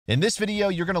In this video,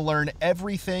 you're going to learn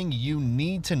everything you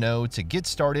need to know to get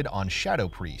started on Shadow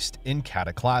Priest in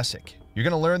Cataclysm. You're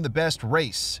going to learn the best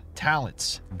race,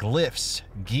 talents, glyphs,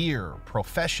 gear,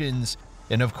 professions,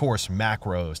 and of course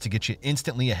macros to get you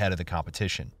instantly ahead of the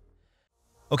competition.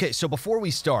 Okay, so before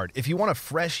we start, if you want a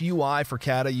fresh UI for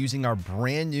Kata using our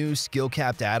brand new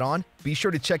skill-capped add-on, be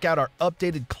sure to check out our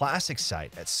updated classic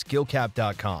site at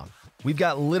skillcap.com. We've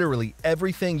got literally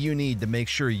everything you need to make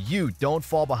sure you don't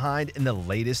fall behind in the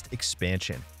latest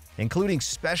expansion, including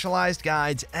specialized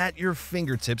guides at your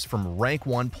fingertips from Rank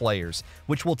 1 players,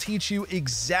 which will teach you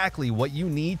exactly what you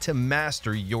need to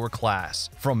master your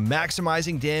class. From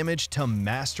maximizing damage to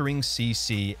mastering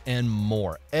CC and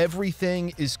more,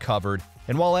 everything is covered.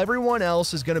 And while everyone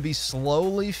else is going to be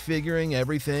slowly figuring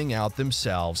everything out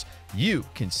themselves, you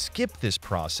can skip this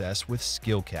process with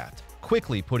Skill-Capped,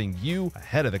 quickly putting you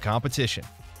ahead of the competition.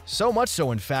 So much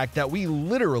so, in fact, that we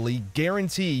literally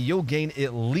guarantee you'll gain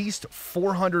at least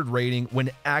 400 rating when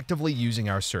actively using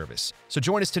our service. So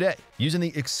join us today using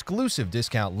the exclusive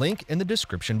discount link in the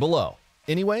description below.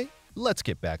 Anyway, let's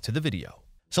get back to the video.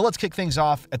 So let's kick things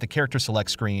off at the character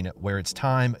select screen where it's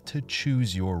time to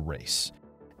choose your race.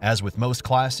 As with most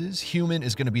classes, Human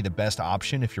is going to be the best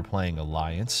option if you're playing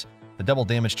Alliance. The double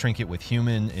damage trinket with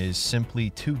Human is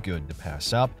simply too good to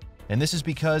pass up, and this is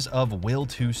because of Will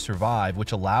to Survive,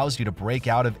 which allows you to break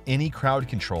out of any crowd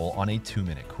control on a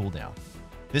 2-minute cooldown.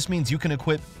 This means you can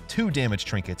equip 2 damage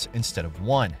trinkets instead of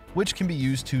 1, which can be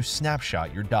used to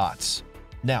snapshot your dots.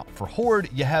 Now, for Horde,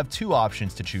 you have 2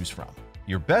 options to choose from.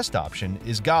 Your best option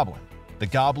is Goblin. The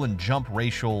Goblin jump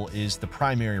racial is the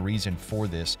primary reason for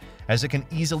this, as it can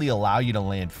easily allow you to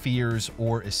land fears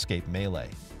or escape melee.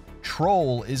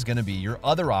 Troll is going to be your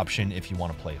other option if you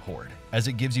want to play Horde, as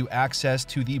it gives you access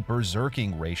to the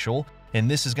Berserking racial, and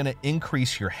this is going to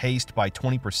increase your haste by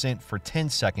 20% for 10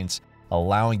 seconds,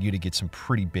 allowing you to get some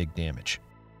pretty big damage.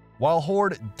 While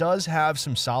Horde does have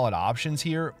some solid options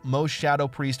here, most Shadow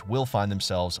Priest will find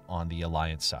themselves on the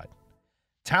Alliance side.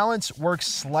 Talents work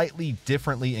slightly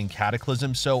differently in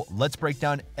Cataclysm, so let's break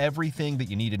down everything that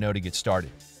you need to know to get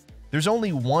started. There's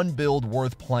only one build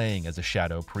worth playing as a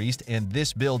Shadow Priest, and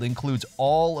this build includes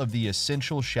all of the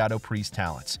essential Shadow Priest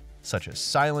talents, such as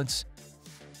Silence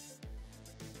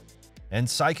and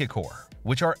Psychic Core,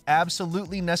 which are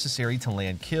absolutely necessary to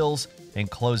land kills and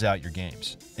close out your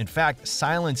games. In fact,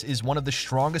 Silence is one of the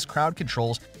strongest crowd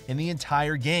controls in the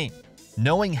entire game.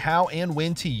 Knowing how and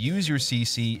when to use your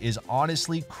CC is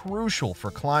honestly crucial for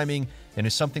climbing and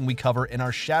is something we cover in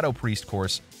our Shadow Priest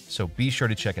course, so be sure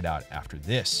to check it out after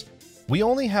this. We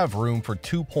only have room for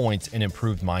 2 points in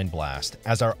Improved Mind Blast,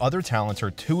 as our other talents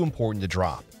are too important to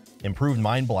drop. Improved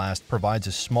Mind Blast provides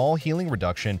a small healing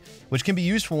reduction, which can be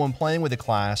useful when playing with a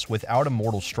class without a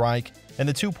Mortal Strike, and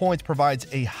the 2 points provides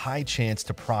a high chance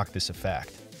to proc this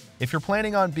effect. If you're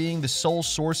planning on being the sole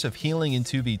source of healing in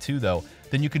 2v2 though,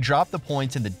 then you could drop the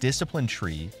points in the Discipline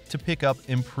tree to pick up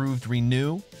Improved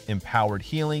Renew, Empowered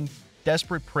Healing,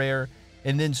 Desperate Prayer,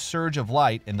 and then Surge of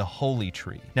Light in the Holy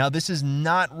Tree. Now, this is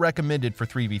not recommended for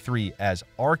 3v3, as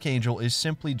Archangel is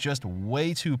simply just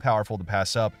way too powerful to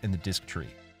pass up in the Disc tree.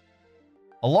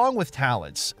 Along with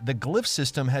talents, the glyph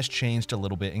system has changed a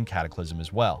little bit in Cataclysm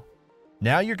as well.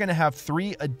 Now you're going to have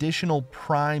 3 additional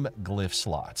prime glyph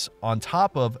slots, on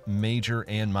top of major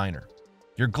and minor.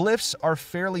 Your glyphs are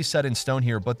fairly set in stone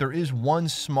here, but there is one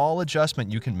small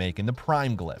adjustment you can make in the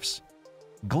prime glyphs.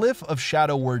 Glyph of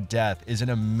Shadow Word Death is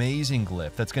an amazing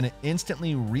glyph that's going to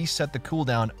instantly reset the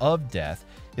cooldown of death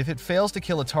if it fails to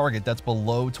kill a target that's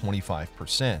below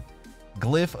 25%.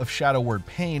 Glyph of Shadow Word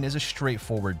Pain is a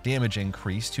straightforward damage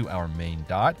increase to our main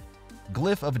dot.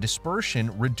 Glyph of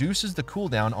Dispersion reduces the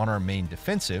cooldown on our main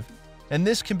defensive, and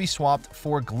this can be swapped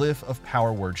for Glyph of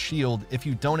Power Word Shield if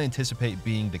you don't anticipate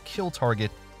being the kill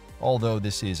target, although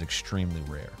this is extremely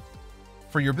rare.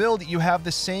 For your build, you have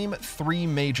the same 3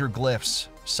 major glyphs: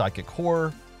 Psychic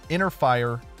Horror, Inner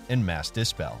Fire, and Mass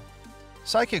Dispel.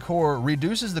 Psychic Horror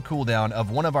reduces the cooldown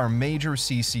of one of our major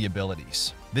CC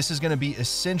abilities. This is going to be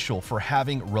essential for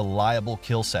having reliable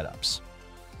kill setups.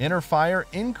 Inner Fire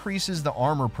increases the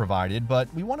armor provided,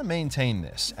 but we want to maintain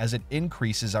this as it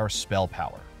increases our spell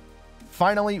power.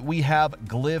 Finally, we have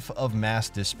Glyph of Mass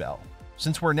Dispel.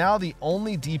 Since we're now the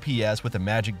only DPS with a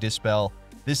magic dispel,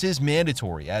 this is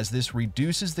mandatory, as this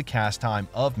reduces the cast time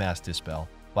of Mass Dispel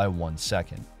by 1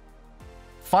 second.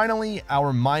 Finally,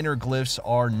 our minor glyphs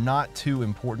are not too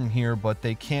important here, but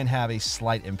they can have a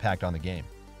slight impact on the game.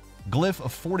 Glyph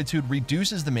of Fortitude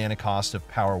reduces the mana cost of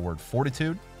Power Word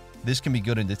Fortitude. This can be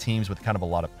good into teams with kind of a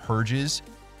lot of purges.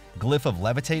 Glyph of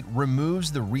Levitate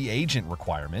removes the reagent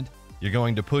requirement. You're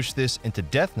going to push this into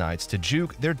Death Knights to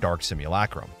juke their Dark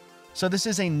Simulacrum. So this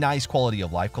is a nice quality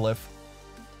of life glyph.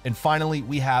 And finally,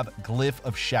 we have Glyph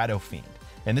of Shadow Fiend,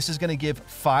 and this is going to give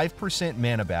 5%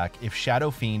 mana back if Shadow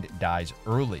Fiend dies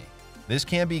early. This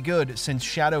can be good since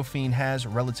Shadow Fiend has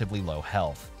relatively low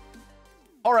health.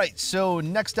 Alright, so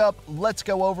next up, let's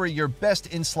go over your best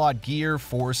in-slot gear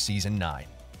for Season 9.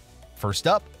 First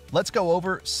up, let's go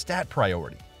over stat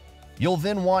priority. You'll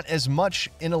then want as much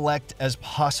intellect as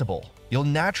possible. You'll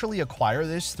naturally acquire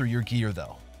this through your gear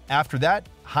though. After that,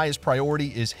 highest priority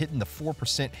is hitting the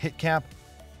 4% hit cap.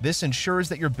 This ensures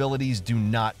that your abilities do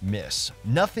not miss.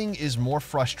 Nothing is more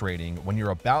frustrating when you're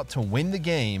about to win the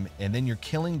game and then your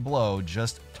killing blow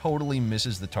just totally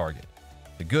misses the target.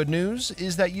 The good news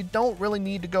is that you don't really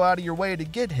need to go out of your way to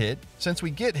get hit, since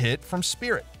we get hit from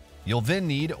Spirit. You'll then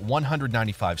need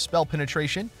 195 spell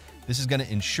penetration. This is going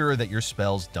to ensure that your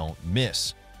spells don't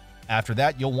miss. After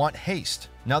that, you'll want haste.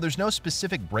 Now, there's no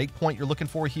specific breakpoint you're looking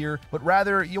for here, but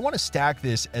rather you want to stack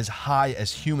this as high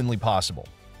as humanly possible.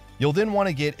 You'll then want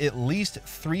to get at least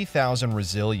 3,000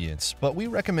 resilience, but we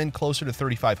recommend closer to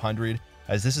 3,500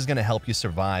 as this is going to help you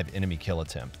survive enemy kill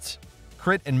attempts.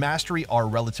 Crit and mastery are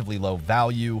relatively low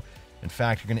value. In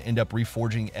fact, you're going to end up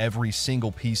reforging every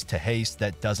single piece to haste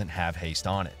that doesn't have haste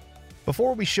on it.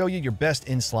 Before we show you your best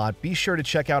in-slot, be sure to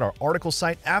check out our article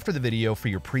site after the video for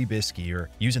your pre-BiS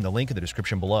gear using the link in the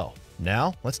description below.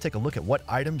 Now, let's take a look at what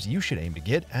items you should aim to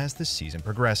get as the season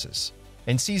progresses.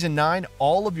 In Season 9,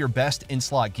 all of your best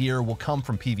in-slot gear will come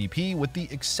from PvP with the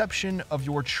exception of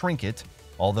your trinket,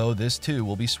 although this too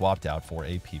will be swapped out for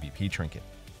a PvP trinket.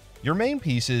 Your main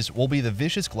pieces will be the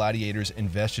Vicious Gladiator's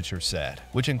Investiture set,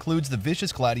 which includes the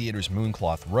Vicious Gladiator's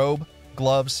Mooncloth robe,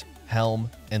 gloves,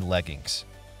 helm, and leggings.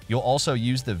 You'll also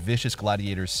use the Vicious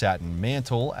Gladiator's Satin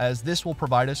Mantle, as this will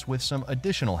provide us with some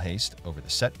additional haste over the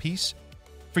set piece.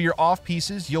 For your off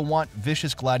pieces, you'll want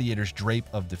Vicious Gladiator's Drape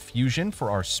of Diffusion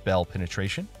for our spell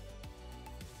penetration.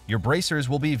 Your bracers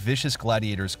will be Vicious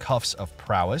Gladiator's Cuffs of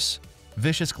Prowess,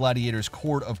 Vicious Gladiator's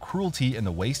Cord of Cruelty in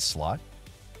the waist slot.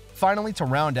 Finally, to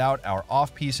round out our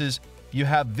off pieces, you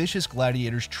have Vicious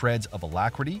Gladiator's Treads of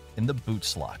Alacrity in the boot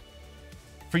slot.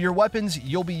 For your weapons,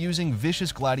 you'll be using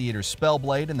Vicious Gladiator's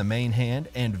Spellblade in the main hand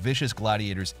and Vicious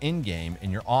Gladiator's Endgame in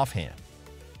your offhand.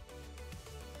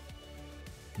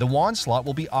 The wand slot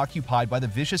will be occupied by the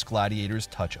Vicious Gladiator's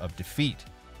Touch of Defeat.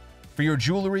 For your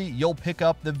jewelry, you'll pick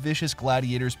up the Vicious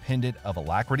Gladiator's Pendant of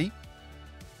Alacrity.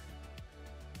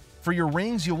 For your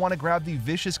rings, you'll want to grab the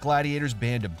Vicious Gladiator's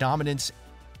Band of Dominance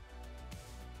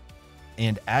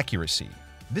and Accuracy.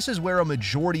 This is where a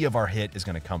majority of our hit is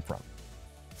going to come from.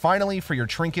 Finally, for your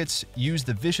trinkets, use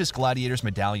the Vicious Gladiator's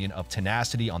Medallion of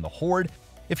Tenacity on the Horde.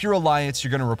 If you're Alliance, you're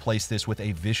going to replace this with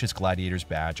a Vicious Gladiator's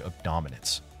Badge of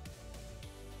Dominance.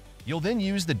 You'll then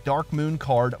use the Dark Moon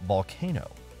card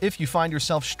Volcano. If you find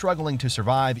yourself struggling to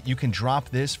survive, you can drop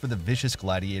this for the Vicious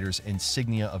Gladiator's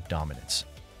Insignia of Dominance.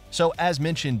 So as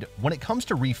mentioned, when it comes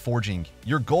to reforging,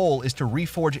 your goal is to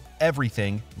reforge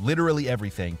everything, literally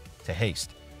everything, to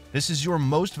haste. This is your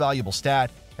most valuable stat,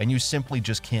 and you simply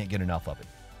just can't get enough of it.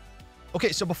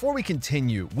 Okay, so before we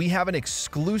continue, we have an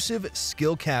exclusive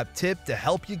skill cap tip to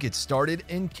help you get started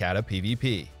in Cata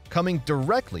PvP, coming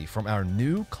directly from our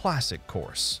new Classic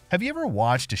course. Have you ever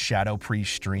watched a Shadow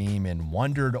Priest stream and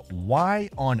wondered why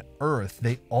on earth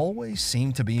they always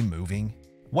seem to be moving?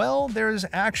 Well, there's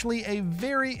actually a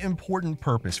very important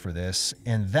purpose for this,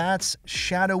 and that's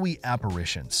shadowy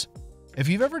apparitions. If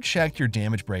you've ever checked your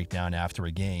damage breakdown after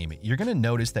a game, you're going to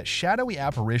notice that shadowy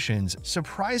apparitions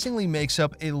surprisingly makes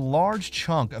up a large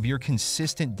chunk of your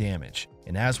consistent damage.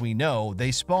 And as we know,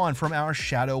 they spawn from our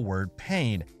shadow word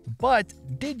Pain. But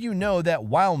did you know that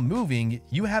while moving,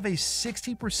 you have a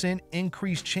 60%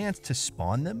 increased chance to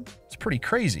spawn them? It's pretty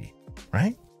crazy,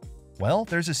 right? Well,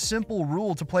 there's a simple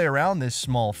rule to play around this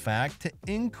small fact to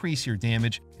increase your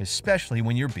damage, especially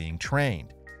when you're being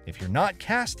trained. If you're not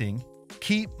casting,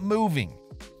 keep moving.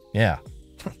 Yeah,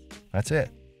 that's it.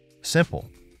 Simple,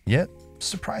 yet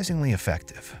surprisingly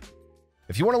effective.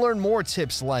 If you want to learn more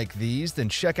tips like these, then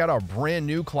check out our brand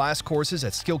new class courses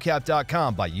at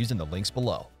skillcap.com by using the links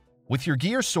below. With your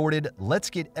gear sorted, let's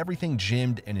get everything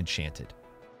gemmed and enchanted.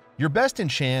 Your best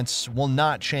enchants will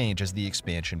not change as the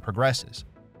expansion progresses.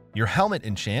 Your helmet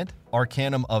enchant,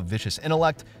 Arcanum of Vicious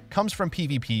Intellect, comes from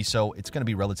PvP, so it's going to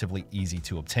be relatively easy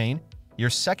to obtain. Your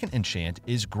second enchant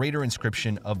is Greater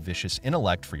Inscription of Vicious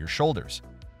Intellect for your shoulders.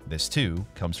 This too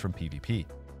comes from PvP.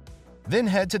 Then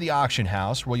head to the auction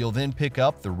house, where you'll then pick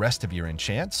up the rest of your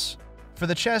enchants. For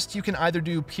the chest, you can either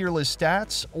do Peerless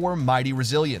Stats or Mighty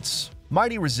Resilience.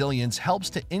 Mighty Resilience helps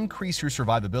to increase your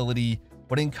survivability,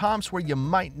 but in comps where you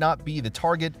might not be the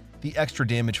target, the extra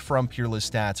damage from Peerless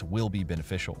Stats will be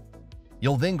beneficial.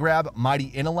 You'll then grab Mighty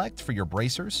Intellect for your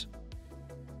bracers,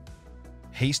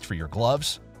 Haste for your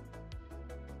gloves,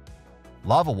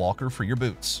 Lava Walker for your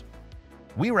boots.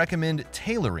 We recommend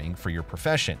Tailoring for your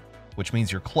profession, which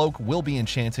means your cloak will be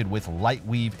enchanted with Light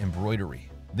Weave embroidery.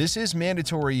 This is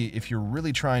mandatory if you're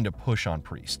really trying to push on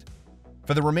Priest.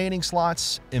 For the remaining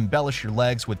slots, embellish your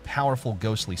legs with powerful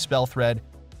Ghostly Spell Thread,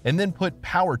 and then put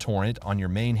Power Torrent on your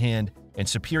main hand and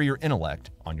Superior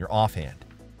Intellect on your offhand.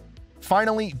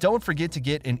 Finally, don't forget to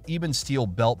get an Eben Steel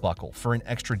belt buckle for an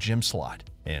extra gem slot.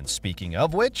 And speaking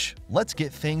of which, let's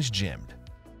get things gemmed.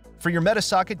 For your meta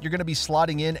socket, you're going to be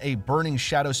slotting in a Burning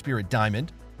Shadow Spirit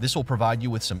Diamond. This will provide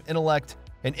you with some intellect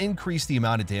and increase the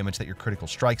amount of damage that your critical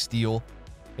strikes deal.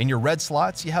 In your red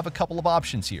slots, you have a couple of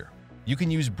options here. You can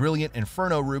use Brilliant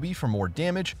Inferno Ruby for more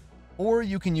damage, or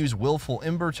you can use Willful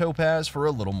Ember Topaz for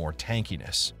a little more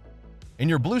tankiness. In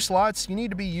your blue slots, you need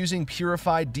to be using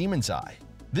Purified Demon's Eye.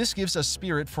 This gives us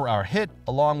Spirit for our hit,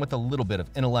 along with a little bit of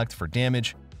intellect for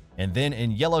damage. And then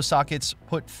in yellow sockets,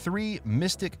 put 3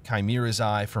 Mystic Chimera's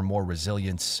Eye for more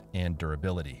resilience and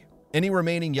durability. Any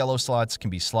remaining yellow slots can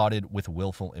be slotted with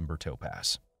Willful Ember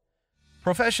Topaz.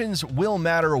 Professions will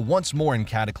matter once more in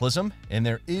Cataclysm, and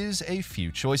there is a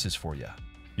few choices for you.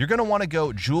 You're going to want to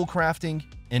go Jewel Crafting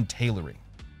and Tailoring.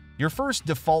 Your first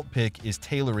default pick is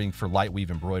Tailoring for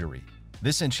Lightweave Embroidery.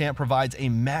 This enchant provides a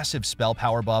massive spell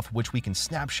power buff, which we can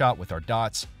snapshot with our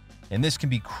dots, and this can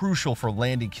be crucial for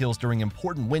landing kills during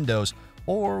important windows,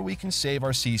 or we can save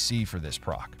our CC for this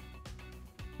proc.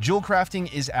 Jewel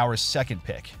Crafting is our second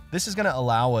pick. This is going to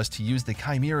allow us to use the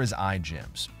Chimera's Eye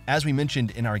gems. As we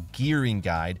mentioned in our gearing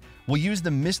guide, we'll use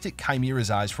the Mystic Chimera's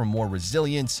Eyes for more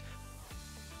resilience,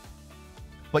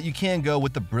 but you can go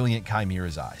with the Brilliant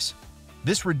Chimera's Eyes.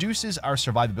 This reduces our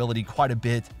survivability quite a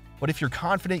bit, but if you're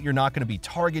confident you're not going to be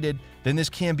targeted, then this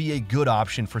can be a good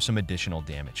option for some additional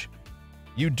damage.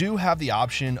 You do have the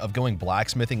option of going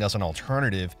blacksmithing as an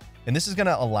alternative, and this is going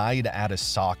to allow you to add a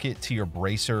socket to your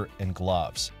bracer and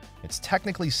gloves. It's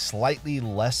technically slightly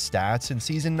less stats in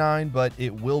Season 9, but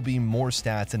it will be more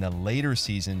stats in the later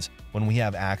seasons when we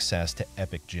have access to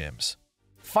epic gems.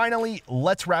 Finally,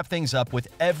 let's wrap things up with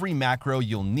every macro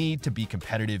you'll need to be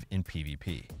competitive in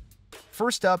PvP.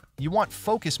 First up, you want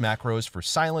focus macros for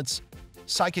Silence,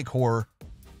 Psychic Horror,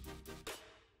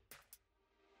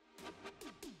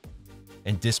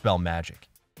 and Dispel Magic.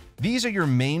 These are your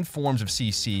main forms of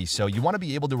CC, so you want to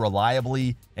be able to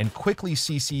reliably and quickly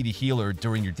CC the healer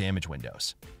during your damage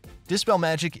windows. Dispel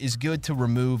Magic is good to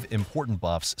remove important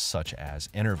buffs such as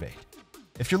Enervate.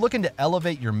 If you're looking to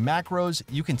elevate your macros,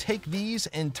 you can take these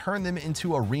and turn them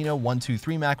into Arena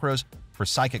 1-2-3 macros for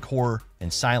Psychic Horror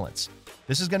and Silence.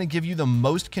 This is going to give you the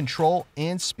most control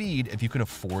and speed if you can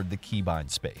afford the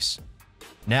keybind space.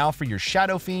 Now for your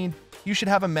Shadow Fiend, you should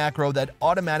have a macro that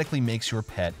automatically makes your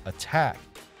pet attack.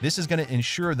 This is going to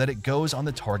ensure that it goes on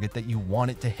the target that you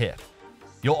want it to hit.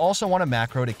 You'll also want a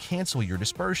macro to cancel your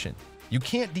dispersion. You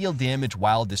can't deal damage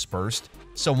while dispersed,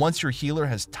 so once your healer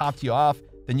has topped you off,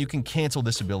 then you can cancel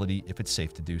this ability if it's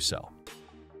safe to do so.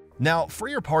 Now, for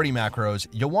your party macros,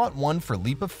 you'll want one for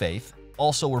Leap of Faith,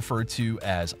 also referred to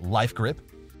as Life Grip,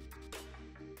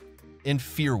 and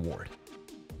Fear Ward.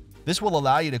 This will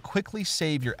allow you to quickly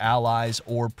save your allies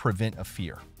or prevent a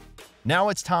fear. Now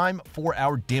it's time for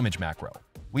our damage macro.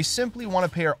 We simply want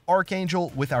to pair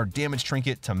Archangel with our damage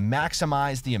trinket to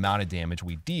maximize the amount of damage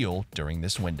we deal during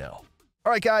this window.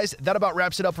 Alright guys, that about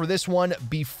wraps it up for this one.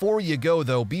 Before you go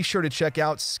though, be sure to check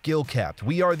out Skill Capped.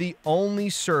 We are the only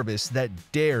service that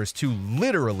dares to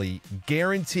literally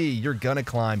guarantee you're gonna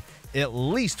climb at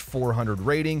least 400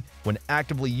 rating when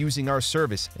actively using our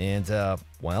service. And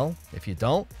well, if you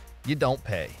don't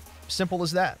pay. Simple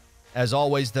as that. As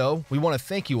always though, we want to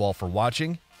thank you all for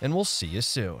watching, and we'll see you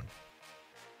soon.